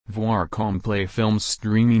Voir complet films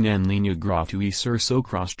streaming en ligne gratuit sur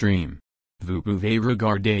sokrostream. Vous pouvez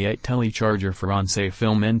regarder et télécharger français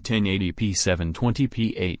film en 1080p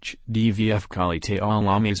 720p HD VF qualité à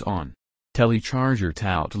la maison. Télécharger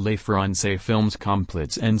tout les français films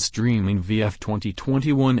complets en streaming VF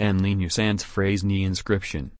 2021 en ligne sans phrase ni inscription.